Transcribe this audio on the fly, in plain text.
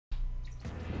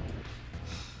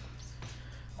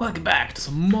Welcome back to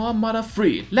some more Mother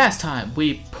 3. Last time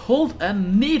we pulled a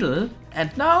needle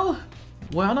and now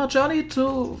we're on our journey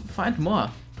to find more.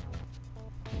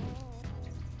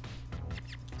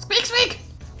 Squeak, squeak!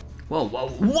 Whoa, whoa,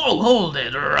 whoa, hold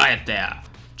it right there.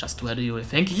 Just where do you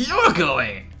think you're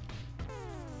going?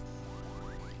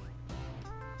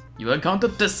 You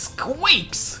encountered the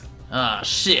squeaks! Ah,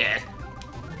 shit.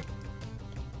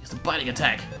 Use the biting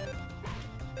attack.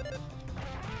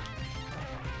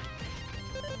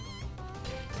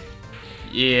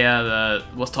 Yeah,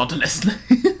 that was taught a lesson.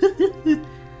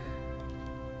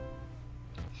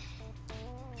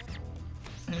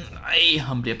 I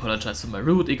humbly apologize for my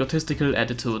rude, egotistical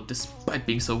attitude despite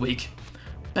being so weak.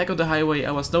 Back on the highway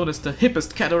I was known as the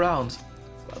hippest cat around,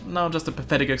 but now just a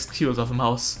pathetic excuse of a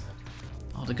mouse.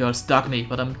 All the girls dug me,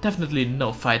 but I'm definitely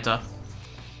no fighter.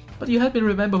 But you helped me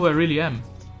remember who I really am.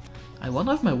 I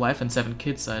wonder if my wife and 7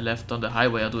 kids I left on the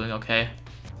highway are doing okay.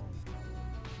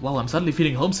 Wow, I'm suddenly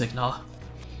feeling homesick now.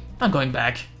 I'm going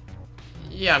back.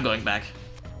 Yeah, I'm going back.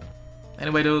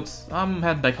 Anyway, dude, I'm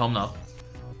heading back home now.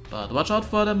 But watch out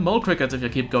for the mole crickets if you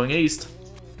keep going east.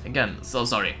 Again, so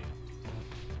sorry.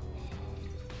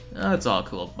 It's all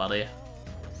cool, buddy.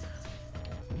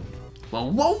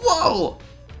 Whoa, whoa, whoa!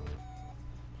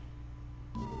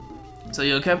 So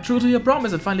you kept true to your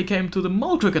promise and finally came to the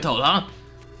mole cricket hole, huh?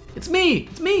 It's me!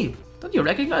 It's me! Don't you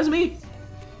recognize me?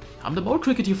 I'm the mole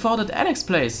cricket you fought at Alex's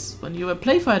place when you were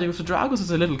play fighting with the Dragos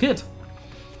as a little kid.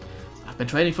 I've been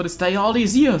training for this day all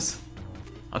these years.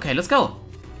 Okay, let's go.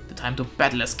 The time to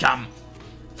battle has come.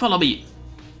 Follow me.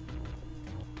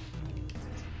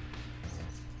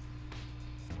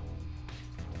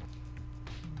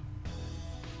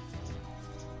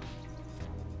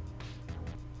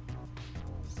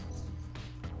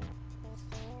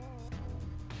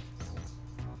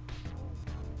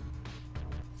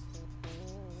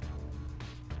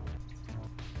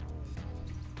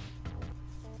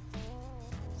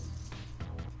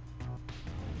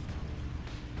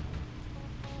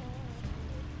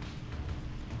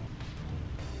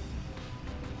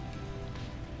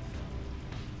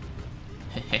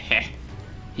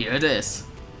 Here it is.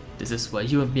 This is where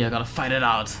you and me are gonna fight it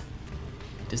out.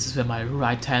 This is where my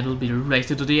right hand will be raised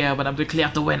into the air when I'm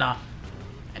declared the winner.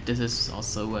 And this is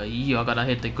also where you're gonna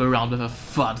hit the ground with a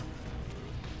thud.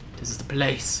 This is the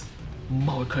place.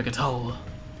 Mole cricket hole.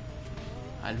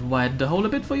 I'll widen the hole a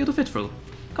bit for you to fit through.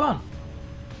 Come on.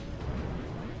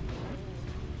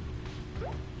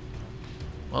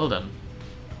 Well then.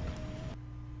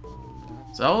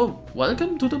 So,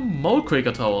 welcome to the mole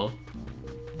cricket hole.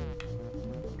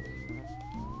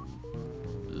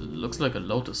 Looks like a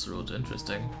lotus root,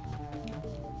 interesting.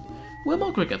 We're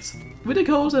mole crickets. We dig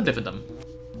holes and live in them.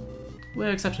 We're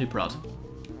exceptionally proud.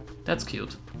 That's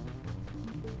cute.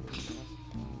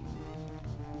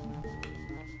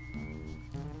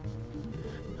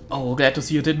 Oh, glad to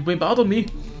see you didn't wimp out on me.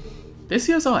 This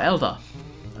here's our elder.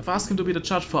 I've asked him to be the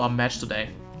judge for our match today.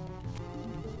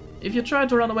 If you try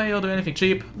to run away or do anything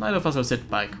cheap, neither of us will sit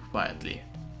by quietly.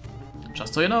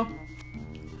 Just so you know.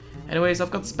 Anyways,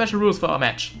 I've got special rules for our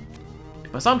match.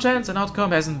 If by some chance an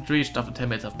outcome hasn't reached after 10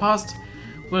 minutes have passed,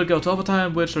 we'll go to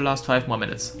overtime, which will last 5 more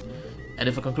minutes. And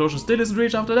if a conclusion still isn't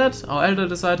reached after that, our elder will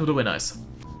decide who the winner is.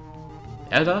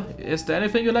 Elder, is there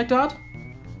anything you'd like to add?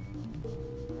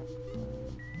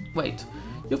 Wait,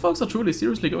 you folks are truly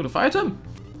seriously going to fight him?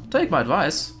 Take my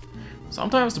advice.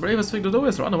 Sometimes the bravest thing to do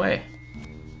is run away.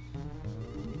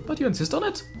 But you insist on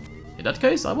it? In that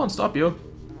case, I won't stop you.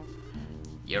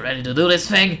 You ready to do this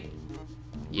thing?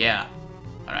 Yeah.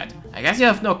 Alright, I guess you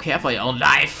have no care for your own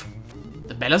life.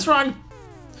 The bell is rung.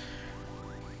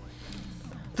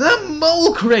 The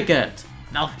mole cricket!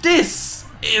 Now this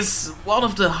is one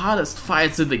of the hardest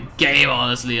fights in the game,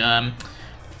 honestly.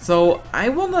 So I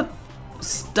wanna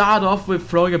start off with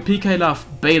throwing a PK Love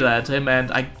beta at him, and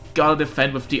I gotta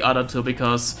defend with the other two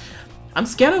because I'm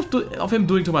scared of him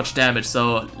doing too much damage,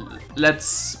 so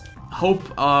let's hope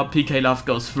our PK Love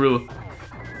goes through.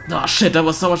 Oh shit, that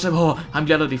was so much damage. Oh, I'm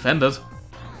glad I defended.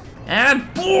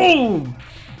 And boom!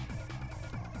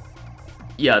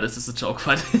 Yeah, this is a joke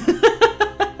fight.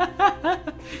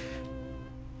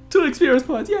 2 experience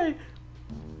points, yay!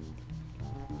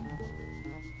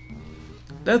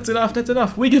 That's enough, that's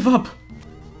enough, we give up!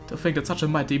 To think that such a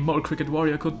mighty mole cricket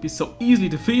warrior could be so easily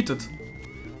defeated.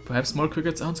 Perhaps mole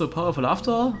crickets aren't so powerful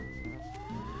after all?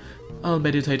 I'll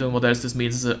meditate on what else this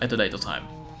means at a later time.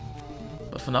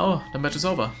 But for now, the match is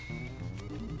over.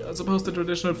 I suppose the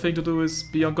traditional thing to do is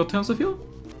be on good terms with you?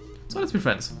 So let's be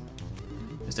friends.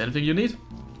 Is there anything you need?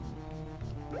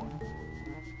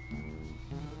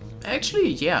 Actually,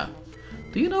 yeah.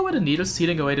 Do you know where the needles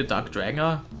sealing away the Dark Dragon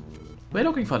are? We're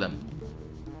looking for them.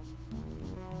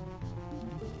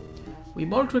 We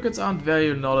mole crickets aren't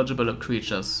very knowledgeable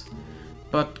creatures.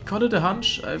 But call it a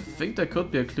hunch, I think there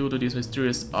could be a clue to these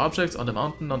mysterious objects on the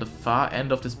mountain on the far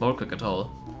end of this mole cricket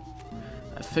hole.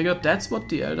 I figured that's what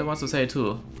the elder wants to say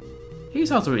too. He's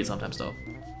hard to read sometimes though.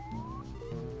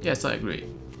 Yes, I agree.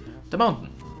 The mountain.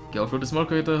 Go through the mole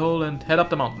cricket hole and head up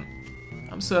the mountain.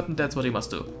 I'm certain that's what he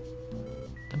must do.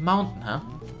 The mountain, huh?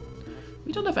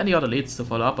 We don't have any other leads to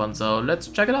follow up on, so let's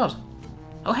check it out.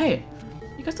 Oh hey,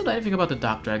 you guys don't know anything about the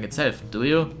Dark Dragon itself, do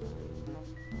you?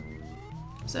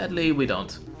 Sadly, we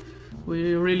don't.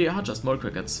 We really are just mole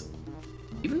crickets.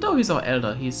 Even though he's our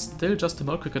elder, he's still just a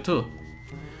mole cricket too.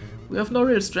 We have no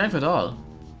real strength at all.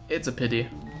 It's a pity.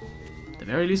 The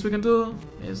very least we can do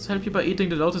is help you by eating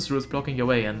the lotus roots blocking your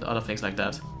way and other things like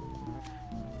that.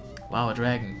 Wow, a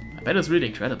dragon. I bet it's really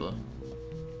incredible.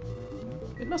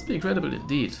 It must be incredible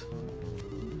indeed.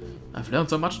 I've learned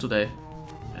so much today.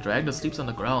 A dragon that sleeps on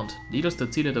the ground, needles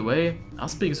that seal it away,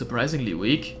 us being surprisingly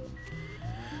weak.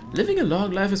 Living a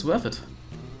long life is worth it.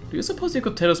 Do you suppose you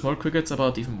could tell us more crickets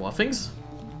about even more things?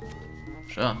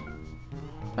 Sure.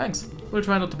 Thanks. We'll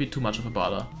try not to be too much of a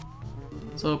bother.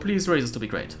 So please raise us to be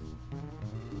great.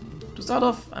 To start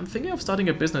off, I'm thinking of starting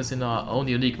a business in our own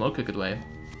unique mole cricket way.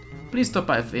 Please stop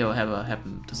by if you ever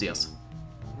happen to see us.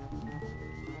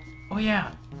 Oh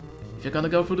yeah. If you're gonna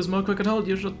go through this mole cricket hole,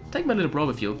 you should take my little bro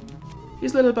with you.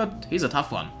 He's little, but he's a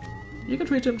tough one. You can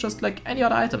treat him just like any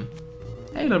other item.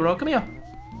 Hey little bro, come here.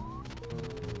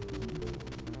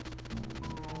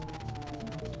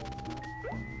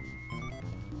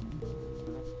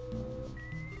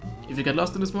 If you get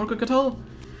lost in this mole cricket hole,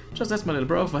 just ask my little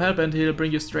bro for help and he'll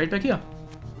bring you straight back here.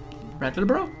 Right, little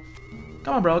bro?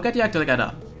 Come on, bro, get your act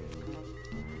together.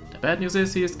 The bad news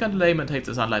is he's kinda lame and hates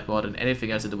the sunlight more than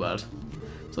anything else in the world.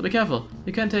 So be careful,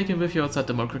 you can't take him with you outside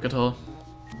the mole cricket hole.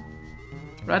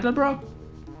 Right, little bro?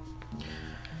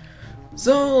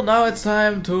 So now it's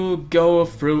time to go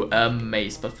through a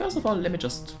maze. But first of all, let me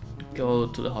just go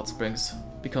to the hot springs,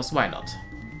 because why not?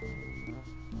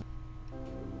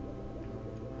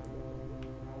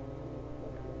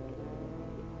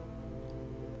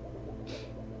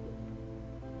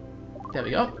 There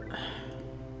we go.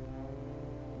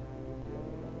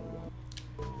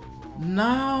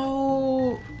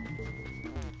 Now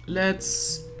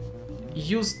let's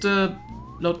use the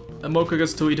mole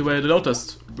crickets to eat away the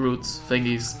lotus roots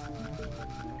thingies.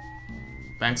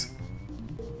 Thanks.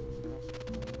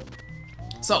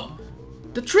 So,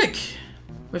 the trick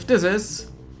with this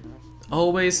is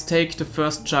always take the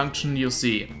first junction you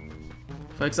see.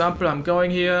 For example, I'm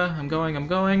going here, I'm going,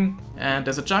 and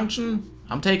there's a junction,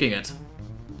 I'm taking it.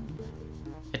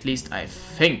 At least I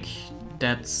think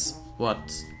that's what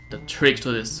the trick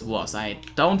to this was. I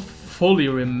don't fully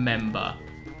remember,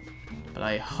 but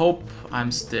I hope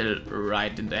I'm still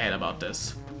right in the head about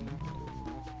this.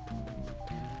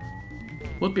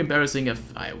 Would be embarrassing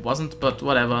if I wasn't, but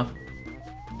whatever.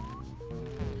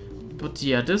 But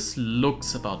yeah, this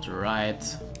looks about right.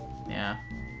 Yeah.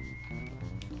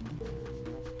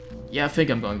 Yeah, I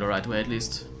think I'm going the right way at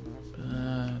least.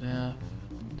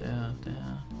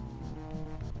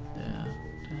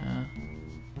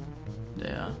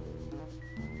 There.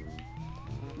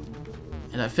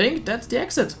 And I think that's the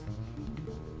exit.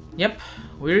 Yep,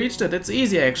 we reached it. It's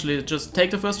easy actually. Just take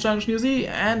the first junction you see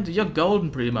and you're golden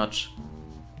pretty much.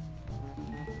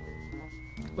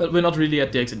 Well, we're not really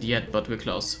at the exit yet, but we're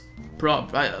close.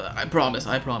 I promise,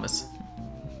 I promise.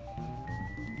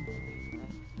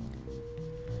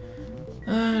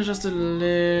 Just a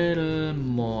little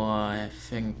more, I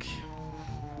think.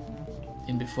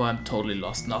 In before I'm totally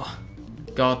lost now.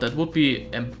 God, that would be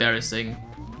embarrassing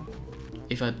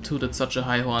if I tooted such a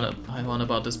high horn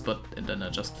about this, but and then I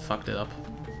just fucked it up.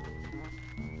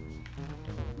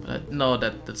 But no,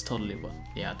 that's totally what.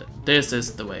 Yeah, this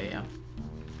is the way. Yeah.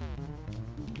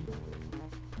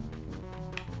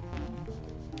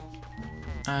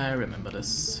 I remember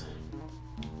this.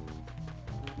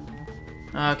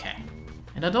 Okay.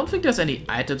 And I don't think there's any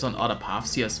items on other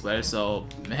paths here as well, so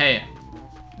hey.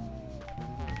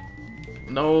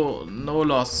 No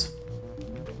loss.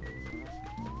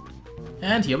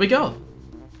 And here we go.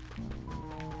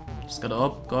 Just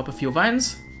gotta go up a few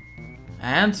vines.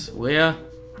 And we're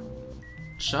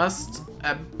just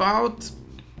about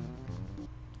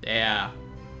there.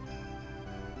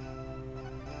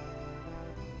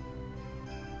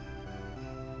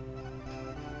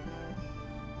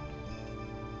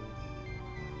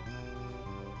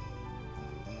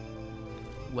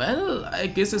 Well, I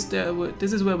guess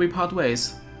this is where we part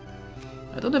ways.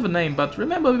 I don't have a name, but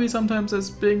remember me sometimes as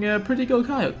being a pretty good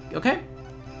guy, okay?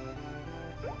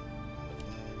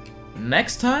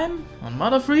 Next time on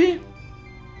Mother 3,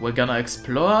 we're gonna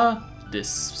explore this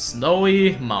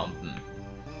snowy mountain.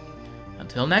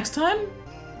 Until next time,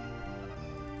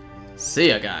 see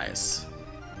ya guys!